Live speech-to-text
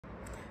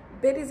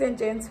Ladies and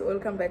gents,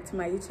 welcome back to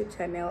my YouTube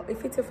channel.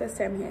 If it's your first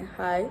time here,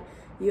 hi,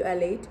 you are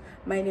late.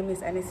 My name is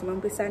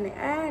Anesimampisane,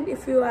 and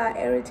if you are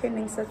a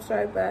returning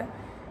subscriber,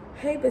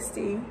 hey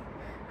bestie,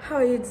 how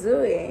are you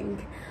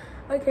doing?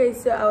 Okay,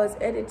 so I was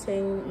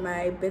editing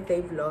my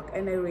birthday vlog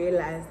and I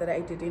realized that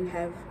it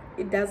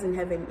doesn't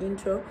have an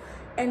intro,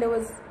 and I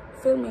was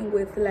filming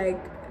with like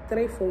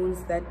 3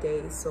 phones that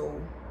day, so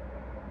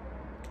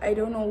I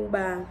don't know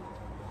about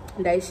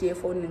share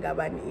phone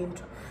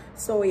intro.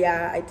 So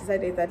yeah, I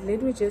decided that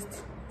let me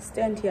just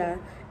stand here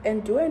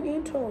and do an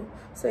intro.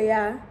 So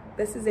yeah,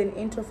 this is an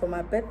intro for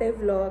my birthday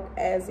vlog,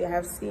 as you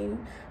have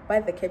seen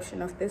by the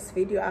caption of this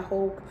video. I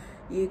hope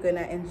you're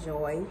gonna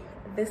enjoy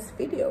this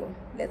video.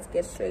 Let's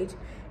get straight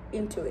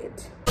into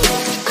it. Go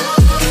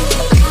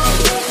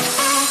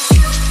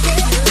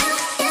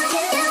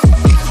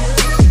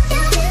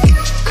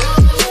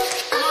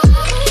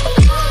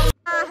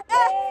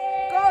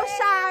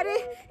shawty,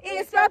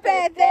 it's my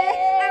birthday.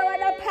 I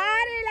wanna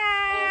party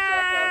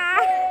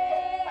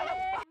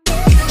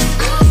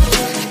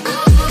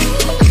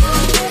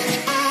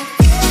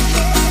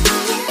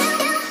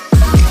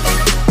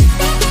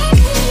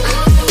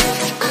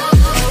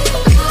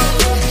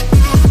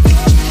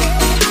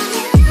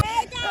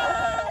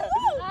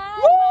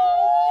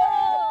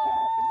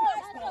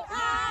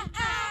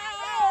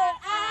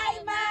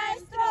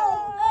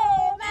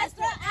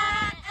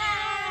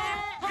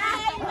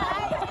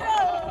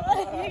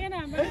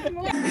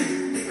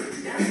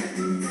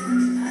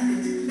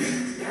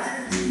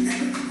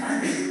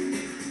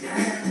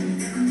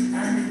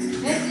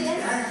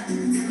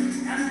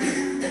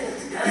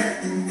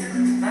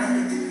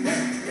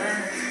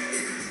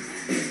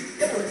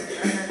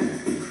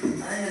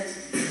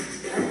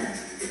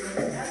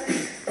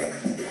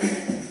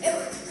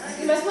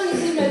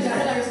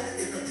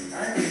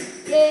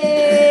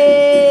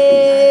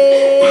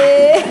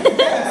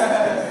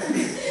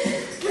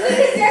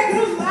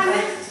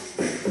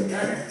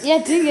yeah,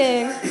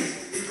 dinging.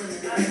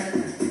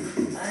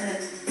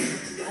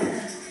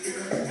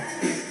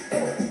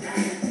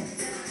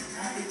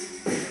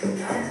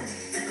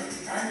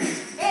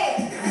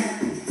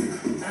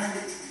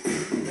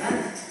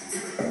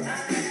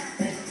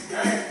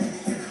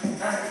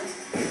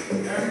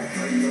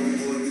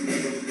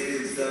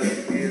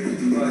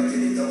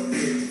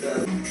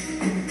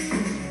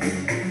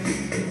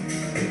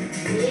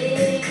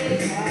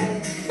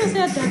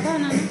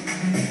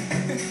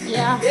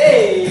 Yeah.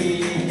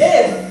 Hey, hey,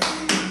 hey.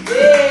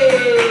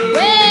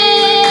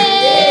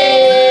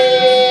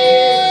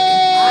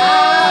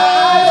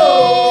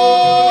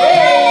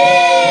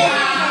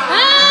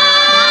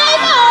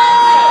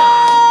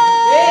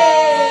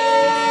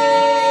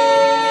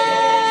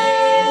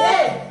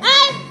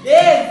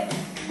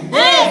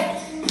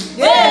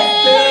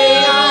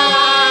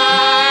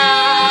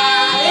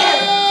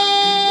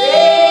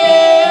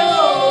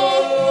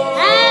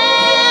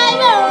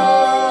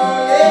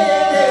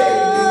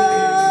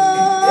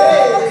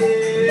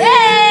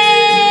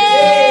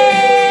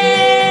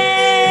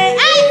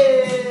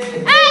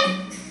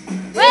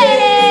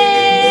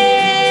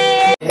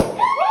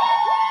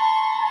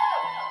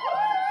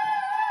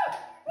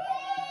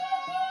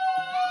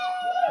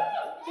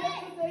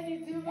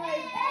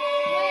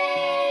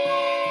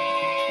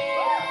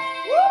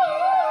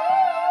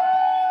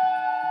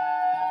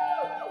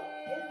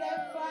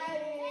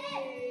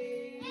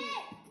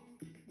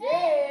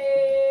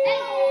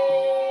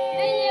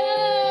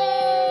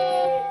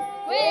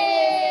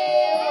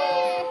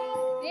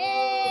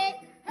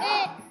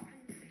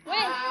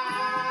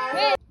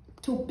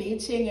 To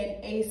beaching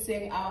and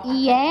acing our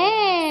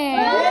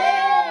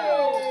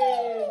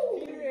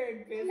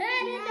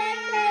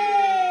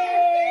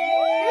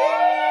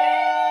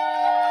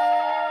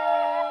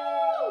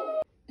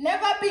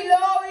never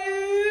below you,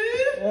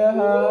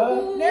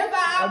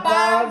 never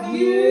above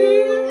you,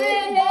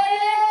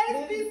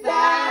 always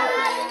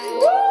beside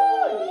you.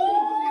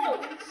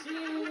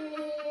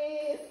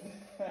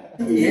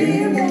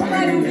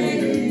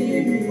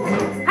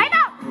 I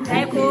know. I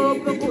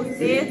hope you could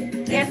see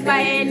if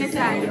by any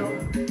side.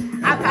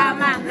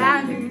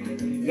 Akamangami,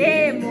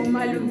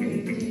 Mumalumi.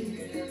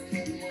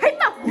 Hey,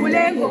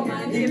 Makulengo,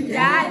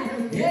 Mandimdal,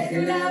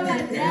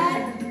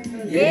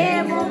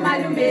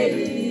 Mumalumi.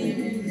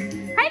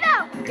 I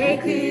know. They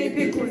keep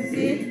it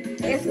cozy,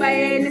 it's by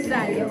any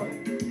side.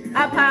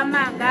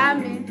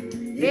 Akamangami,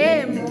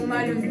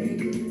 Mumalumi.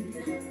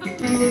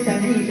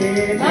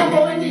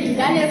 Mamoni,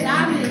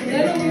 Danezami,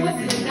 little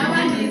Muslim,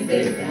 Namani,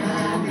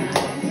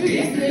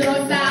 this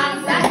little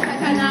dance, that's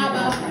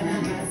Katanaba.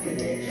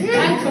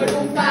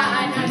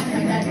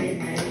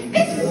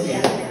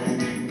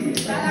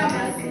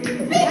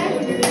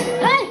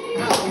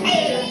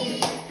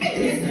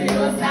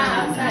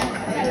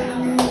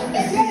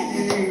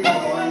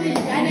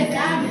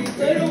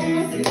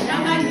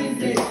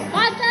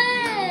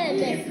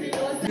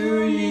 To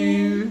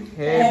you,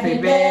 happy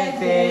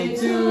birthday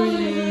to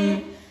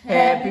you,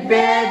 happy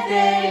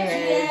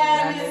birthday,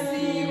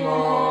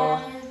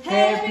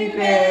 happy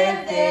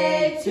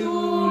birthday to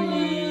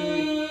you,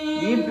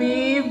 hip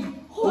hip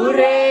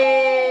hooray!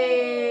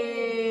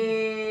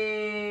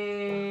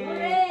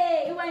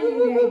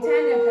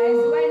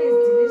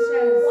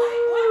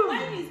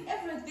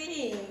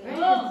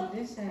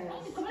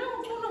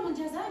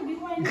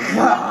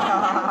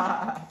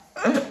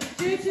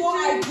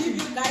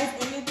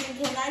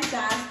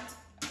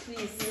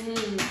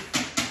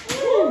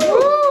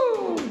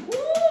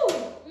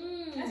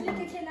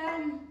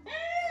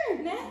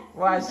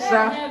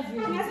 Washa.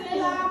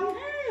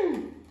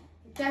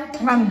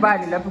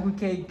 Mangibali lapha ku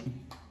cake.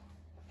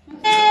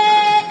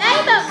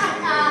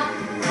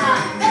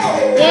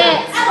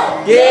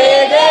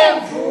 Gede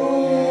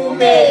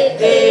mvume.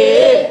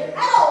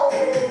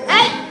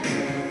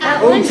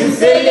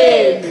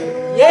 Unjuseleni.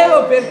 Yebo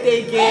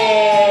birthday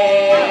girl.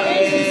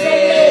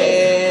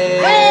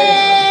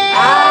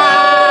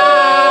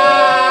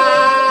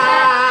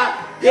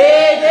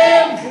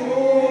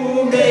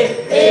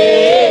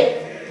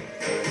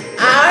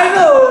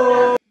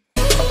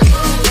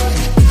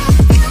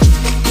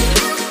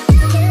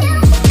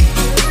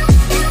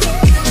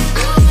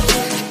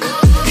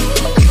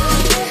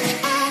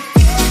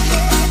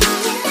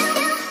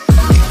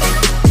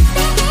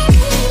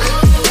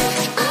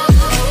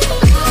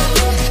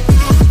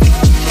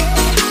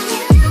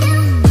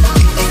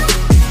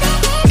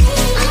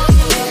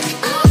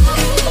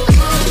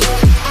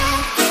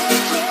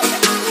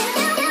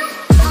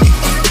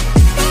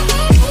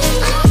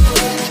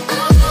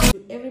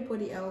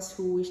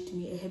 Who wished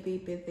me a happy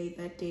birthday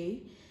that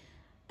day.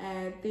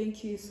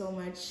 Thank you so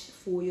much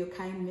for your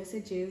kind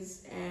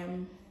messages.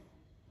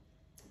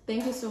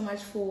 Thank you so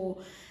much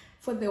for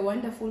the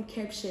wonderful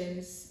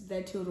captions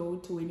that you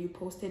wrote when you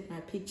posted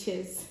my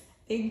pictures.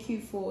 Thank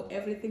you for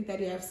everything that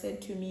you have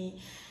said to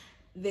me,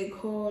 the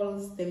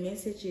calls, the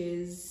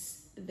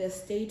messages, the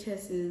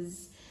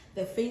statuses,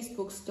 the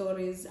Facebook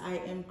stories. I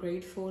am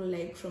grateful,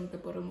 like from the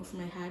bottom of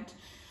my heart.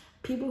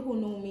 People who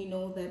know me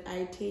know that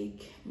I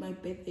take my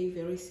birthday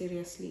very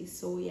seriously.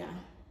 So yeah,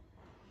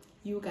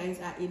 you guys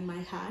are in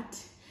my heart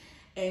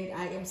and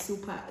I am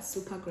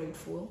super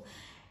grateful.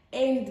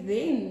 And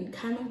then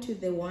coming to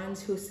the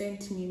ones who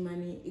sent me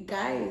money,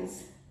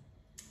 guys,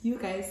 you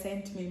guys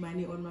sent me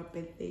money on my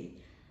birthday.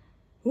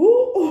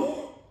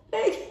 Ooh,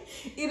 like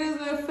it is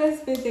my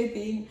first birthday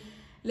being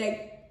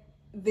like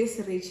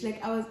this rich.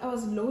 Like I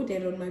was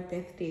loaded on my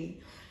birthday.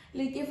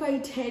 Like if I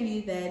tell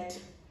you that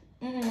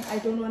I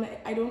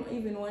don't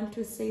even want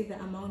to say the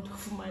amount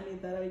of money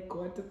that I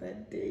got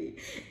that day.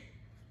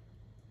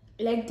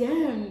 Like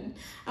damn,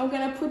 I'm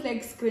gonna put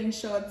like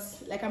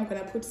screenshots. Like I'm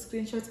gonna put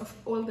screenshots of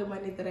all the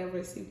money that I've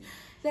received.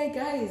 Like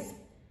guys,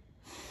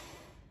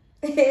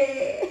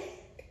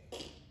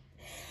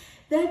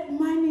 that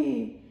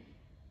money,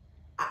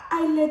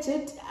 I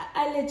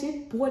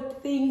legit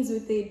bought things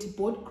with it,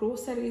 bought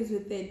groceries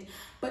with it.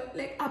 But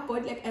like I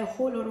bought like a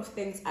whole lot of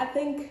things. I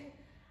think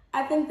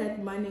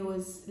that money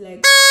was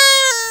like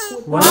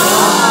wow.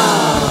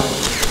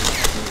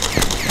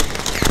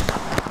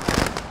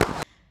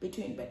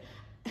 Between, but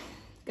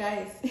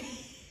guys,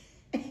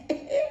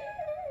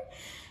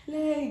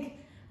 like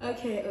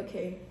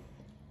okay,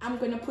 I'm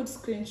gonna put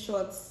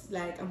screenshots.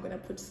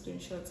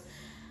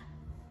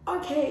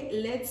 Okay,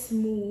 let's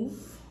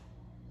move.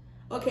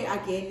 Okay,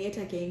 yet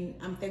again,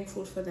 I'm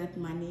thankful for that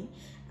money.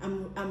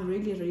 I'm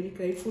really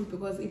grateful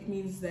because it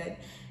means that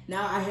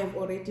now I have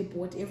already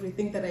bought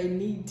everything that I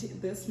need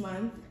this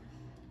month.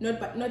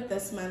 Not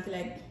this month,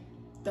 like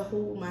the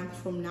whole month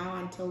from now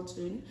until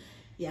June.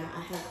 Yeah,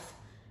 I have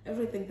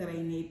everything that I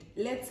need.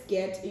 Let's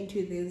get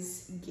into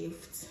these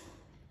gifts.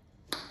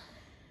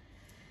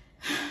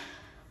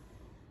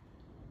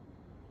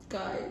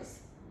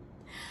 Guys,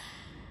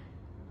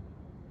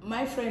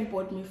 my friend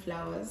bought me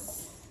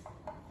flowers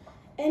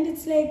and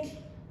it's like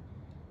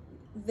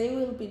they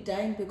will be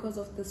dying because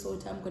of this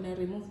water. I'm gonna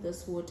remove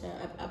this water.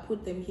 I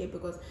put them here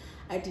because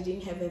I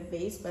didn't have a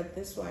vase, but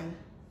this one,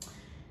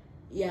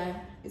 yeah,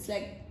 it's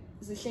like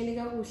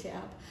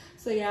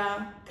so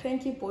yeah,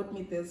 Cranky bought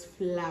me these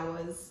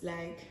flowers.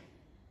 Like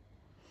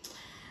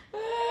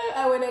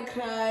I wanna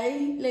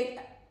cry. Like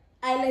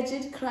I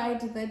legit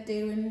cried that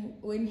day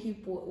when he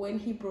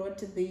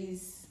brought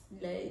these.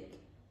 Like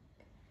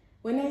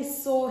when I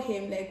saw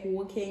him like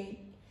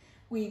walking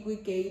we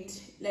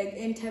gate, like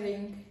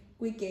entering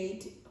we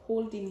gate,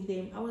 holding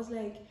them, I was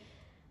like,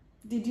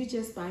 did you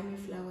just buy me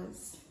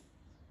flowers?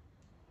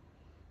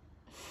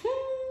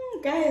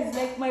 Guys,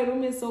 like my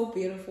room is so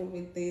beautiful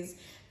with this.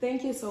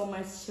 Thank you so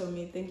much,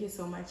 Shomi. Thank you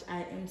so much.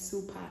 I am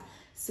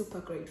super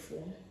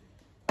grateful.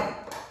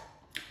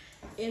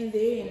 And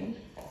then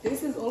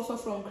this is also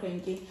from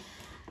Cranky.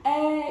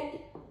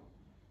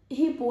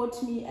 He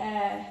bought me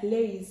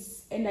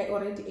Lays and I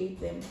already ate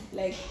them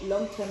like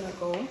long time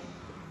ago.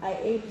 I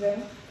ate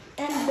them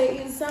and there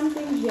is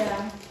something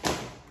here.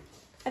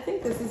 I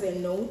think this is a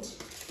note.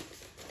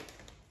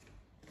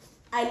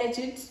 I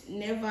legit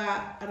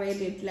never read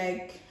it.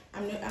 Like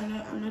I'm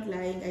not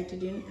lying. I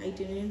didn't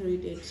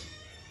read it.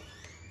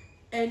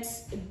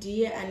 It's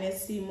Dear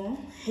Anesimo.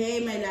 Hey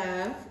my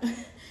love.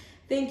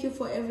 Thank you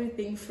for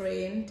everything,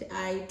 friend.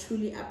 I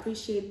truly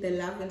appreciate the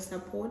love and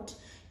support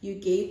you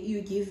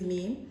give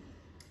me.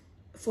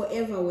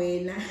 Forever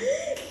wena.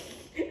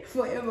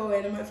 Forever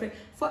wena, my friend.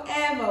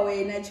 Forever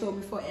wena,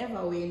 Chomi.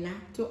 Forever wena.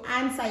 To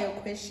answer your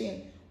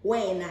question,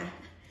 wena.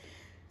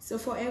 So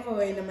forever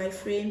wena, my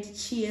friend.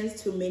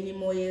 Cheers to many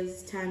more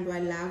years. Tando, I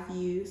love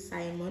you,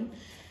 Simon.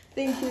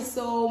 Thank you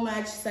so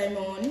much,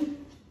 Simon.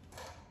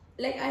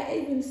 like I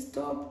even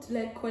stopped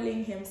like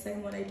calling him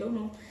Simon. I don't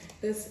know,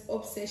 this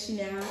obsession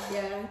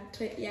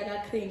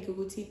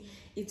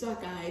it's a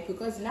guy,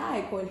 because now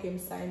I call him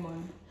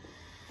Simon.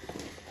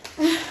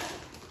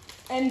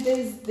 And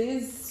there's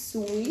these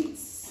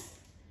sweets,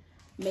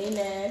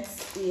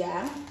 mayonnaise,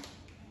 yeah,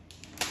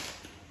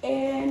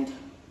 and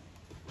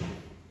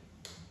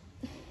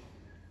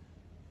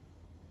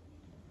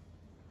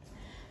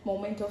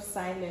moment of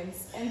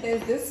silence. And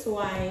there's this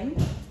wine,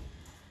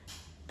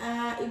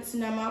 it's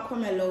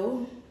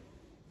Namakomelo.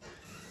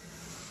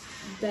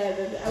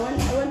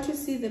 I want to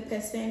see the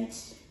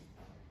percent.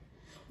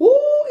 Ooh,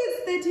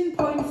 it's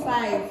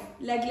 13.5,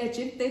 like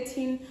legit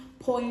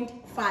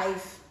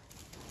 13.5.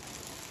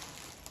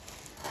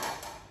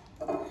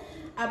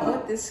 I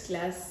bought this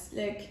glass.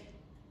 Like,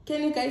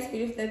 can you guys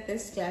believe that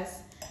this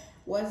glass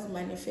was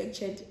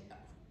manufactured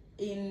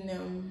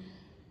in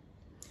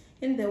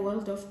the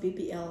world of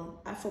BBL?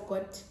 I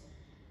forgot.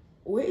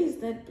 Where is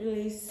that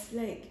place?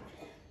 Like,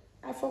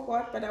 I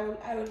forgot, but I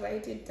will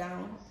write it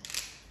down.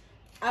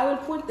 I will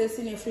put this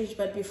in a fridge,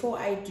 but before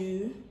I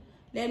do,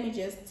 let me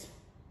just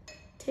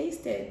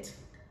taste it.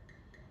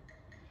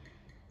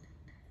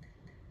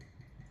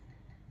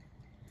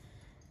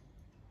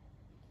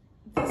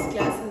 This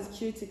glass is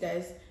cute,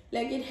 guys.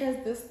 Like, it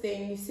has this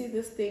thing. You see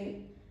this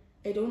thing?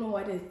 I don't know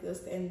what is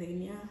this. And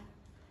then, yeah,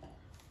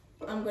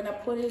 I'm gonna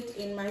put it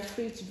in my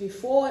fridge.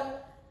 Before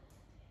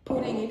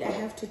putting it, I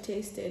have to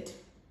taste it.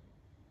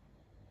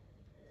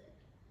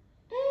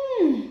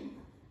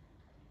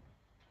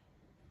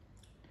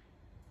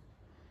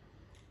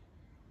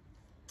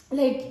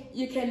 Like,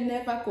 you can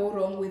never go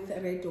wrong with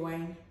red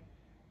wine.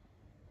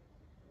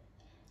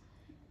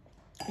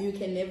 You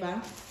can never.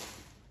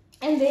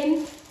 And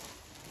then,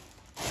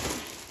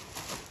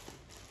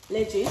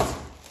 legit,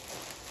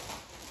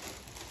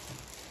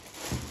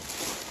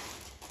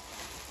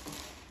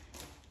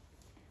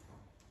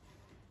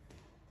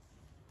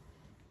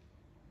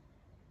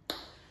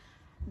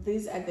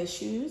 these are the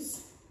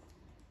shoes.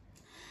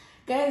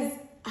 Guys,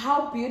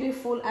 how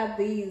beautiful are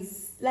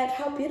these? Like,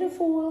 how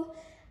beautiful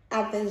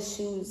are the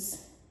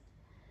shoes?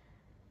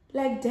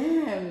 Like,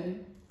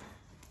 damn,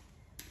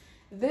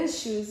 these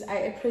shoes are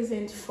a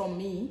present from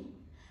me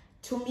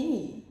to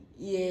me.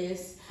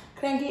 Yes,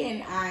 Cranky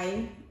and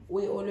I,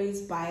 we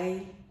always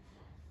buy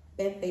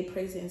birthday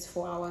presents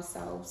for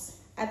ourselves.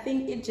 I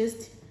think it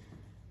just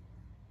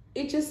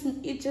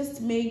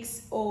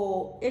makes,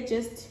 or it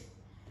just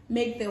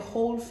make the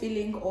whole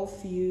feeling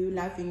of you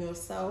loving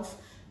yourself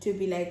to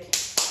be like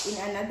in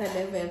another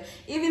level.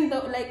 Even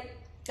though, like,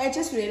 I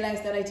just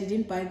realized that I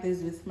didn't buy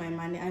this with my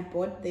money. I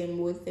bought them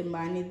with the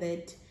money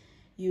that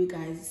you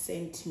guys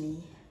sent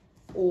me,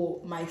 or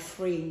my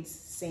friends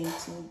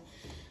sent me.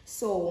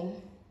 So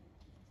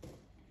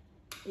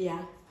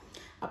yeah,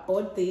 I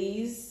bought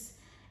these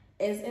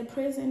as a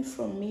present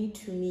from me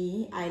to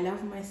me. I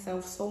love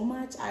myself so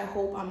much. I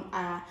hope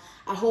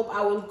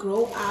I will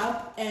grow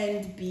up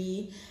and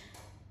be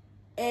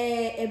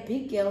a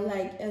big girl,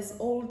 like as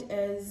old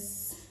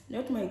as,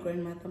 not my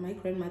grandmother. My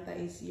grandmother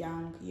is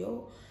young,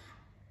 yo.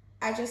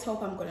 I just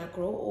hope I'm gonna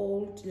grow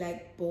old,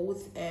 like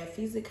both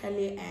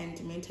physically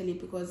and mentally,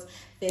 because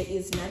there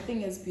is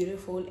nothing as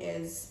beautiful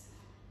as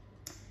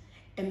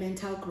a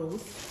mental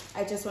growth.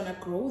 I just wanna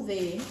grow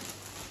there.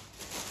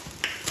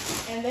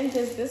 And then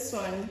there's this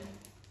one.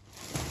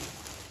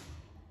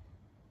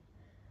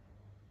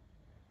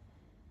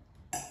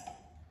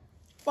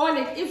 Or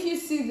like, if you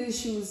see these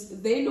shoes,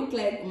 they look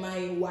like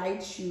my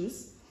white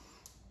shoes.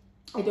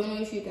 I don't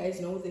know if you guys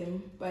know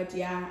them, but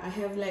yeah, I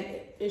have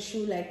like a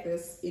shoe like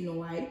this in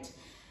white.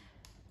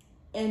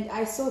 And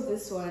I saw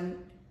this one.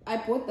 I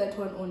bought that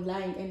one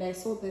online, and I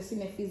saw this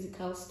in a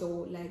physical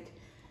store. Like,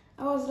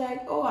 I was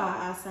like, oh,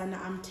 Asana,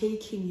 I'm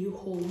taking you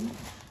home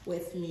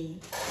with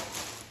me.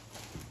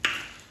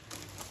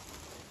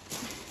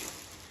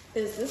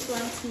 There's this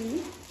one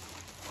too.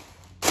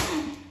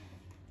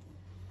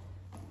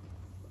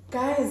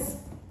 Guys,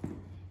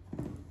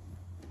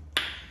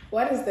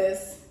 what is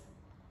this?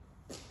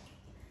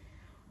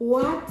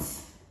 What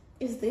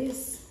is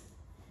this?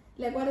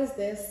 Like, what is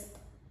this?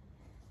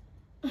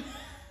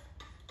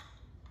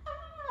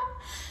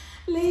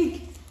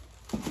 Like,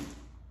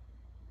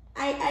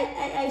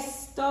 I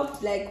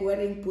stopped like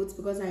wearing boots,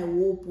 because I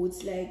wore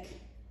boots like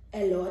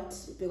a lot,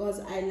 because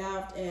I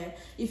loved,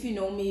 if you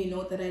know me, you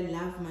know that I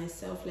love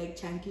myself like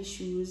chunky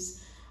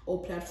shoes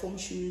or platform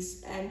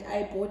shoes. And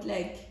I bought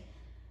like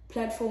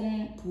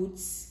platform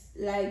boots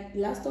like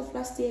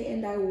last year,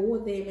 and I wore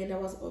them, and I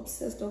was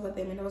obsessed over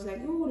them, and I was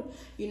like, oh,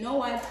 you know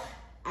what,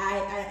 I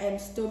am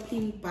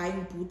stopping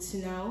buying boots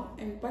now.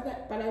 And but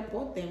I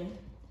bought them.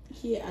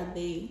 Here are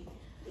they,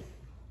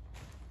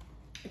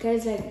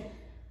 guys. Like,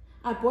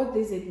 I bought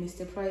these at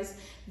Mr. Price.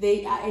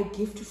 They are a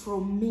gift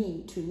from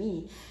me to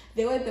me.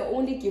 They were the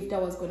only gift I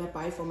was gonna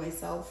buy for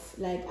myself.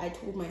 Like, I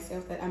told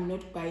myself that I'm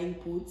not buying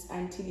boots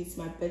until it's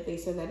my birthday,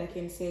 so that I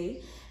can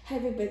say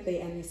happy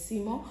birthday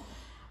Anisimo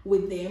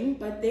with them.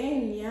 But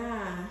then,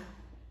 yeah,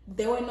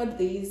 they were not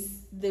these.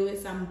 There were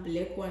some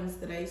black ones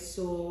that I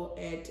saw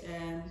at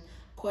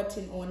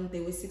Cotton On. They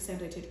were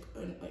 600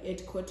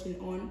 at Cotton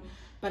On,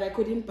 but I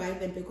couldn't buy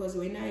them because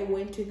when I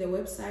went to the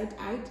website,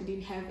 I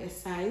didn't have a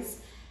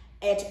size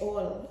at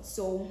all.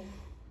 So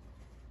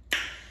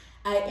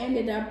I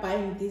ended up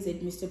buying these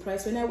at Mr.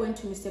 Price. When I went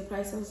to Mr.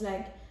 Price, I was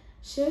like,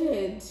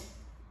 shit,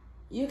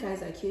 you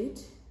guys are cute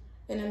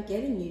and I'm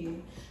getting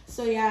you.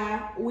 So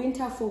yeah,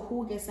 winter for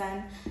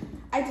Hugesan.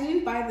 I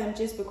didn't buy them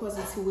just because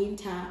it's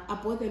winter. I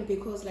bought them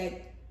because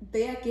like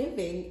they are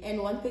giving.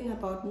 And one thing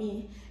about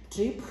me,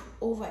 drip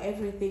over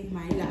everything,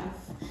 my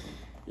love.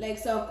 Like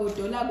so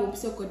kodola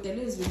so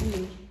kodele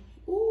zulwini.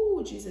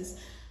 Ooh, Jesus.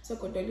 So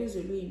kodele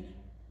zulwini.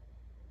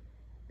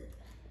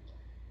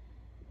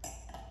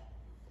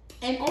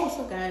 And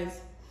also guys,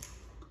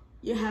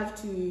 you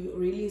have to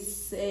really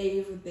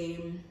save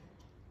them,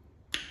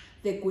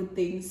 the good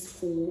things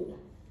for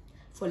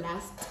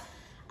last.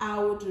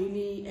 I would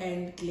really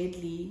and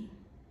gladly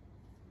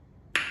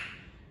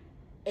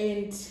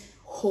and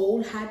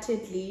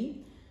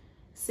wholeheartedly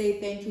say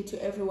thank you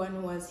to everyone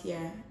who was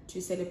here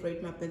to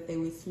celebrate my birthday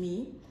with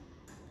me.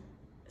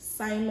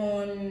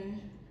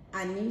 Simon,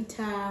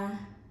 Anita,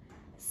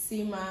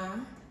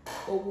 Sima,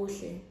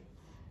 Obuhle.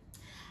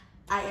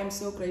 I am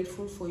so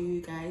grateful for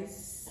you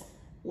guys.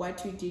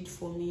 What you did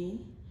for me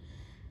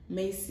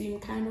may seem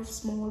kind of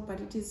small, but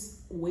it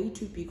is way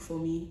too big for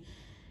me.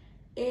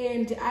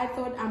 And I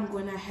thought I'm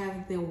gonna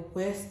have the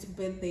worst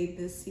birthday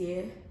this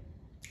year,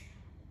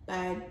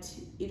 but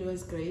it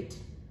was great.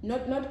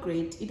 Not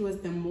great, it was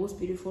the most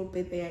beautiful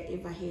birthday I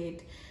ever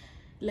had.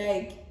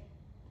 Like,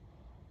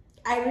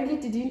 I really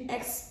didn't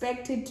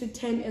expect it to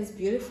turn as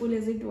beautiful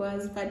as it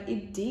was, but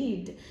it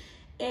did.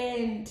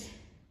 And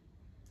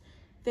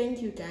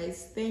thank you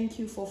guys. Thank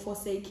you for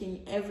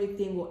forsaking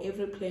everything or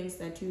every plans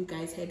that you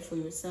guys had for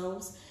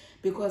yourselves,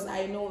 because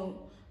I know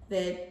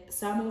that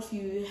some of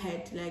you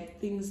had like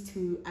things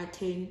to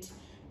attend.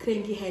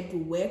 Cranky had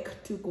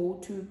work to go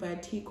to,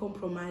 but he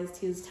compromised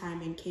his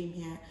time and came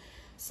here.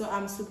 So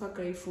I'm super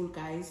grateful,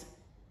 guys.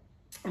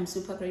 I'm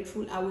super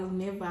grateful. I will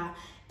never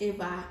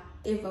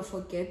ever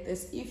forget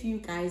this. If you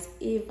guys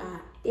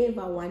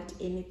ever want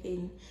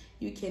anything,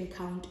 you can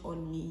count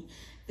on me.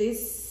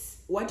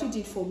 This, what you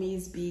did for me,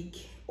 is big,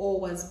 or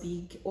was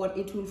big, or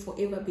it will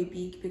forever be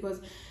big,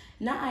 because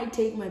now I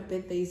take my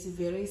birthdays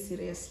very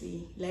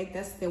seriously. Like,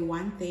 that's the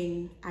one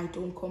thing I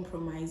don't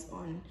compromise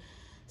on.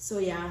 So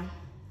yeah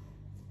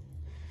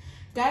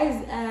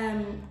guys,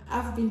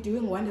 I've been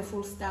doing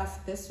wonderful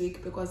stuff this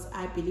week because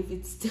I believe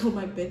it's still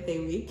my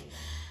birthday week.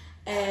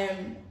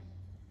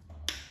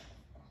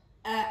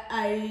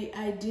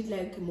 I did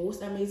like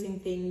most amazing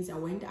things. I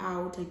went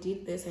out, I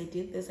did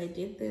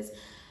this,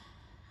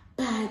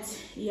 but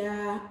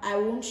yeah, I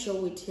won't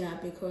show it here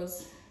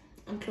because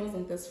I'm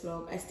closing this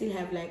vlog. I still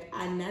have like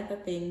another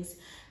things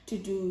to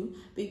do,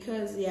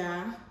 because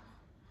yeah,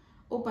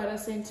 Opara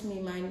sent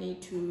me money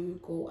to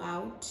go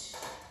out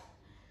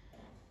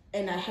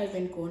and I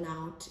haven't gone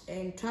out.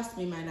 And trust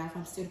me, my love,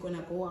 I'm still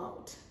gonna go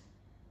out.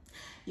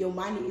 Your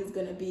money is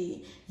gonna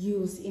be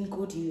used in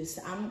good use.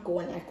 I'm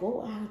gonna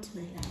go out,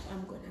 my love.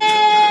 I'm gonna go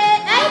out.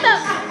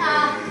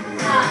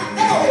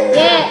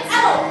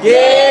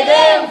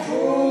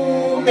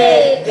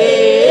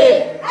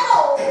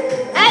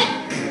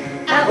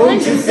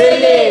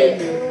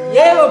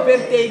 Yebo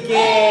birthday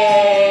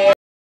girl.